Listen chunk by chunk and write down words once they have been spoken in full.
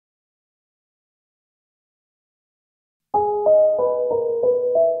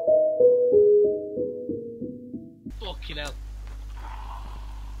Fucking hell.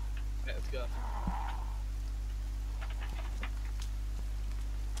 Right, let's go.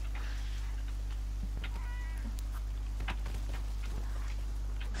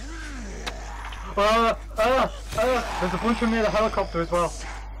 There's a bunch of them near the helicopter as well.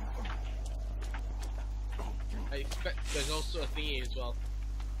 I expect there's also a thingy as well.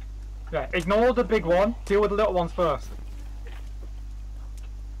 Yeah, ignore the big one, deal with the little ones first.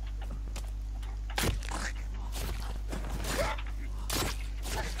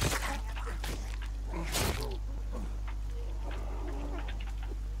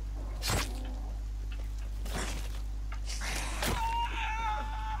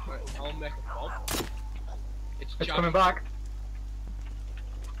 Right, I'll make a bomb. It's Coming back.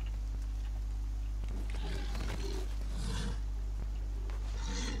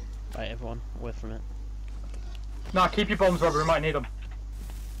 Right, everyone, away from it. Nah, keep your bombs, Robert, we might need them.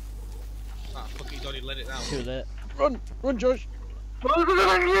 Ah, fuck, he's already let it down. Too late. Run! Run, Josh!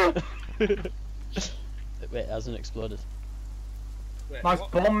 Wait, it hasn't exploded. Wait, Nice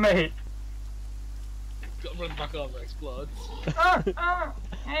what? bomb, mate. Gotta run back over, explode.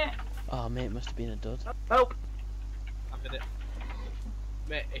 Oh, mate, it must have been a dud. Help! I did it.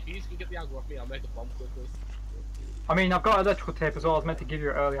 Mate, if you can get the aggro off me, I'll make a bomb quickly. I mean, I've got electrical tape as well. I was meant to give you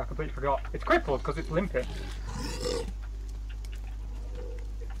it earlier. I completely forgot. It's crippled because it's limping.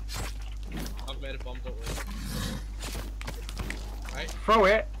 I've made a bomb, don't worry. Right, Throw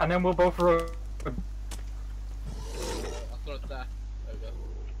it, and then we'll both run. I'll throw it there. There we go.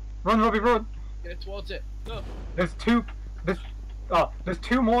 Run, Robbie, run! Get it towards it. Go! There's two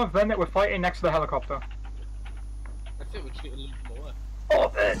more of them that we're fighting next to the helicopter. That's it, we just need to limp them away. Oh,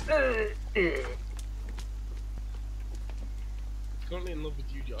 He's currently in love with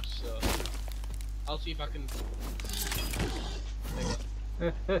you, Josh, so I'll see if I can.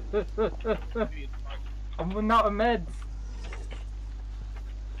 I'm running out of meds.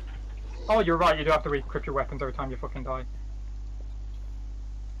 Oh, you're right. You do have to re-equip your weapons every time you fucking die.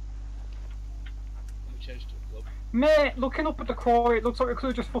 Let me change to a club. Mate, looking up at the quarry, it looks like we could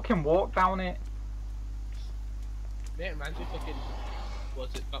have just fucking walked down it. Mate, it reminds me of fucking. Was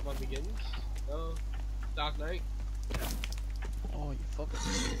it Batman Begins? No. Dark Knight? Oh, you fucker.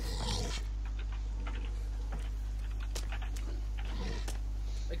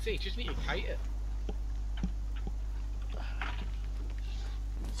 Like I say, you just need to kite it.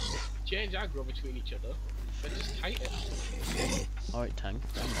 Change aggro between each other, but just kite it. Alright, tank.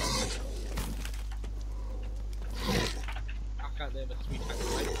 I can't name a 3 tank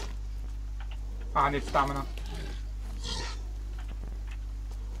fight. I need stamina.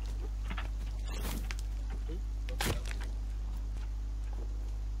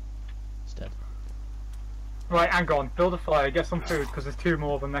 It's dead. Right, hang on. Build a fire, get some food, because there's two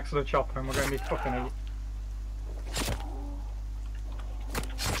more of them next to the chopper and we're going to need fucking eat.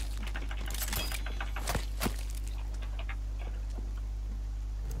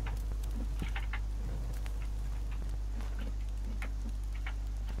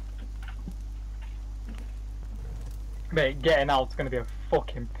 Mate, getting out's going to be a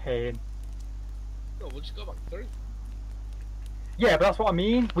fucking pain. No, we'll just go back through. Yeah, but that's what I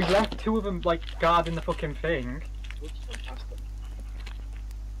mean. We left two of them, like, guarding the fucking thing. We'll just run past them.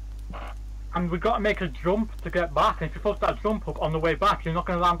 And we've got to make a jump to get back. And if you fuck that jump up on the way back, you're not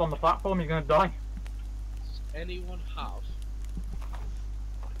going to land on the platform, you're going to die. Does anyone have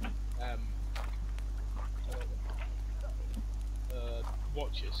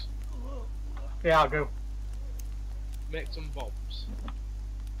watches? Yeah, I'll go. Make some bombs.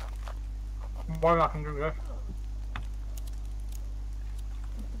 Why not? I can do this.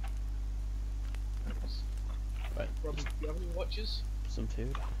 Right, Robin, do you have any watches? some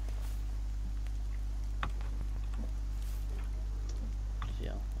food.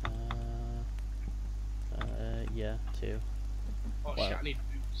 Yeah. Yeah, 2. Oh Wow. shit, I need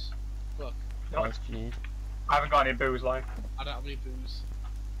booze. Fuck, What else do you need? I haven't got any booze, like. I don't have any booze.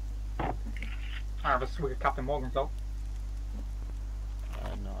 I have a swig of Captain Morgan's though.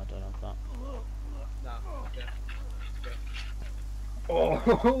 No, I don't have that. Nah, okay. Okay. Oh,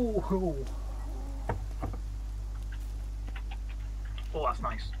 oh, that's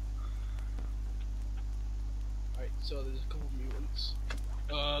nice. Right, so there's a couple of mutants.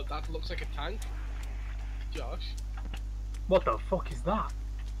 That looks like a tank. Josh, What the fuck is that?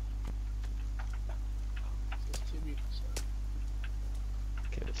 there's 2 mutants there.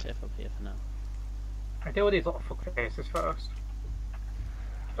 Keep it safe up here for now. I deal with these little fuck faces first.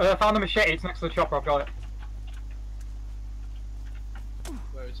 I found a machete, it's next to the chopper, I've got it.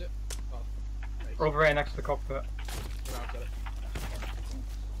 Where is it? Oh, nice. Over here next to the cockpit. Yeah, I've got it.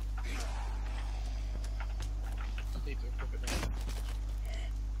 Need to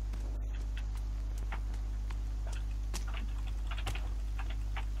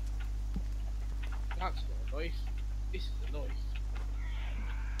That's not a knife. This is a knife.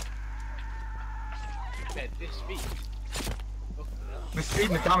 Man, this speed. The speed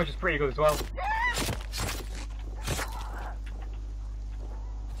and the damage is pretty good as well.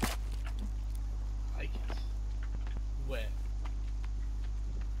 Like it. Where?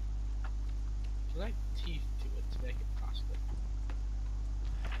 Can I teeth to it to make it faster?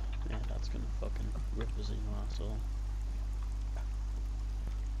 Yeah, that's gonna fucking rip us in your asshole.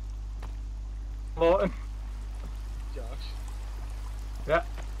 Lawton. Josh, Yeah,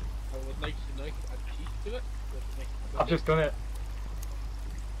 I would like to add teeth to it. I've just done it.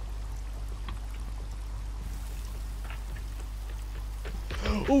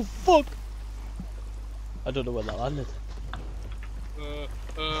 Oh fuck! I don't know where that landed. Oh!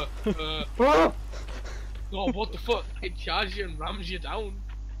 Oh, what the fuck? It charges you and rams you down.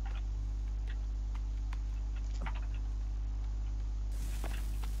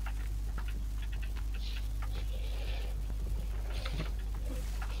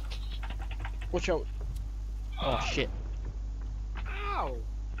 Watch out! Oh shit! Ow!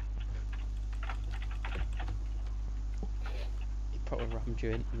 He probably rammed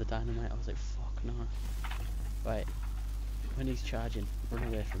you into the dynamite. I was like, fuck no. Right. When he's charging, run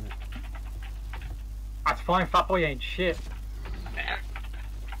away from it. That's fine, fat boy ain't shit.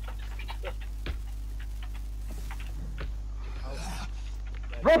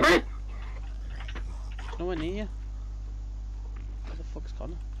 Robbie! Nowhere near you. Where the fuck's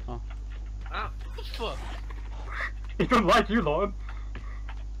Connor? Oh. Ah, what the fuck? He doesn't like you, Lawton.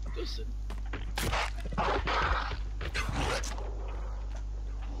 Listen. What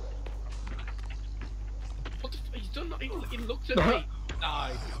the fuck? He's done nothing. He looked at me.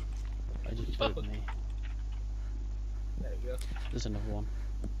 Died. I just put me. There you go. There's another one.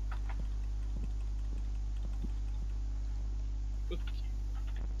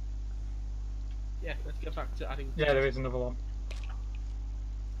 Yeah, let's get back to adding. Yeah, there is another one.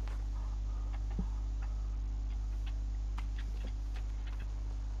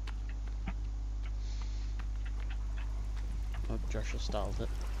 Oh, Joshua stalled it.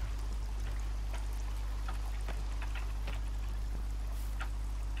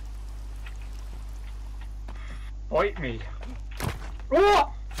 Bite me.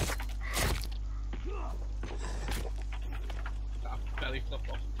 Oh! That belly flop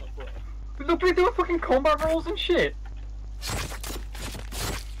off the top row. Look, we doing fucking combat rolls and shit.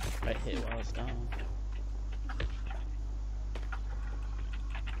 Right, hit while it's down.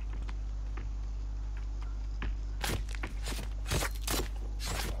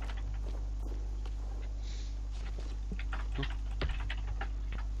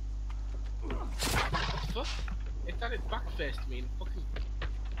 Fuck? It had it backfaced me and fucking.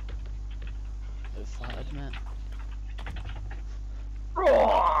 It flattered, mate.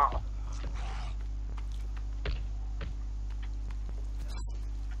 Oh!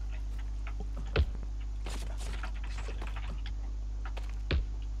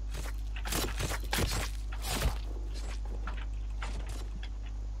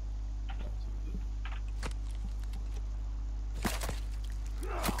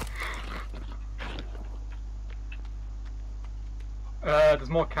 There's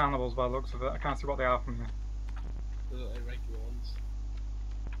more cannibals by the looks of it. I can't see what they are from here. They look like regular ones.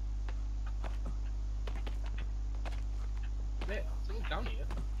 Mate, something down here.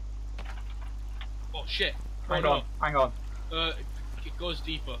 Oh shit! Hang on, hang on. It goes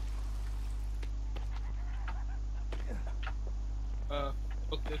deeper. Fuck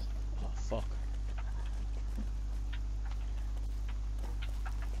this. Oh, fuck.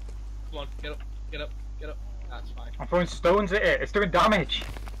 Come on, get up, get up, get up. That's fine. I'm throwing stones at it. It's doing damage.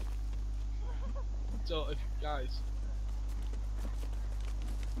 So, if guys,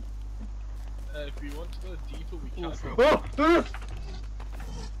 if we want to go deeper, we can. Oh!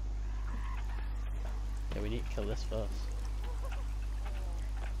 Yeah, we need to kill this first.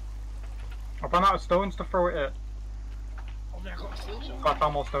 I've run out of stones to throw it at. Oh man, I got a slingshot. I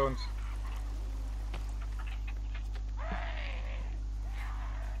found more stones.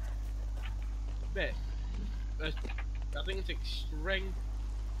 Bit. I think it's like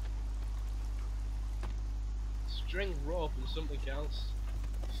string rope and something else.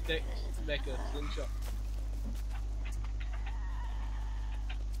 Sticks to make a slingshot.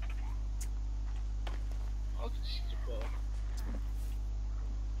 I'll just shoot a bow.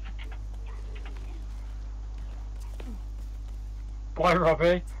 Bye,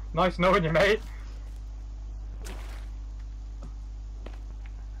 Robbie. Nice knowing you, mate.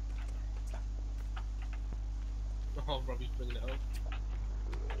 Oh, Robbie's bringing it up.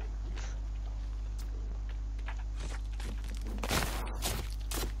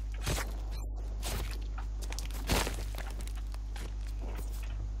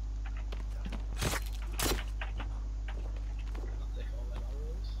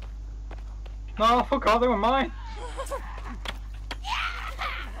 No, fuck off, they were mine.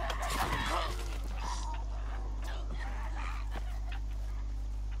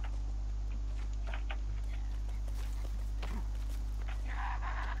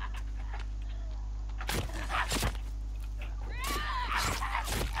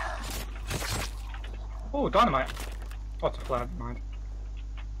 Oh, dynamite. Oh, it's a flare, never mind.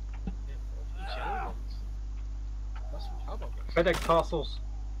 These yellow ones. That's some cowboy boots. FedEx parcels.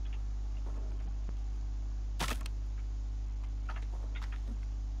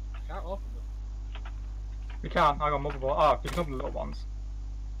 Can't open them. You can, I got multiple. Oh, you can open the little ones.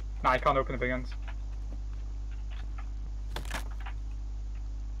 Nah, you can't open the big ones.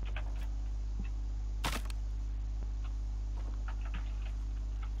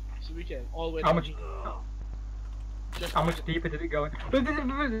 So we came all the way How down. much? Just How much deeper did it go in? There's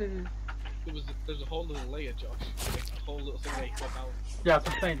a whole little layer, Josh. Like, a whole little thing where you go down. Yeah, that's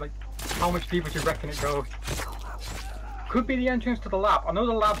what I'm saying. Like, how much deeper do you reckon it goes? Could be the entrance to the lab. I know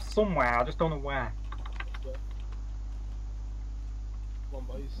the lab's somewhere. I just don't know where. Yeah. Come on,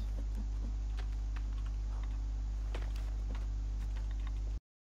 boys.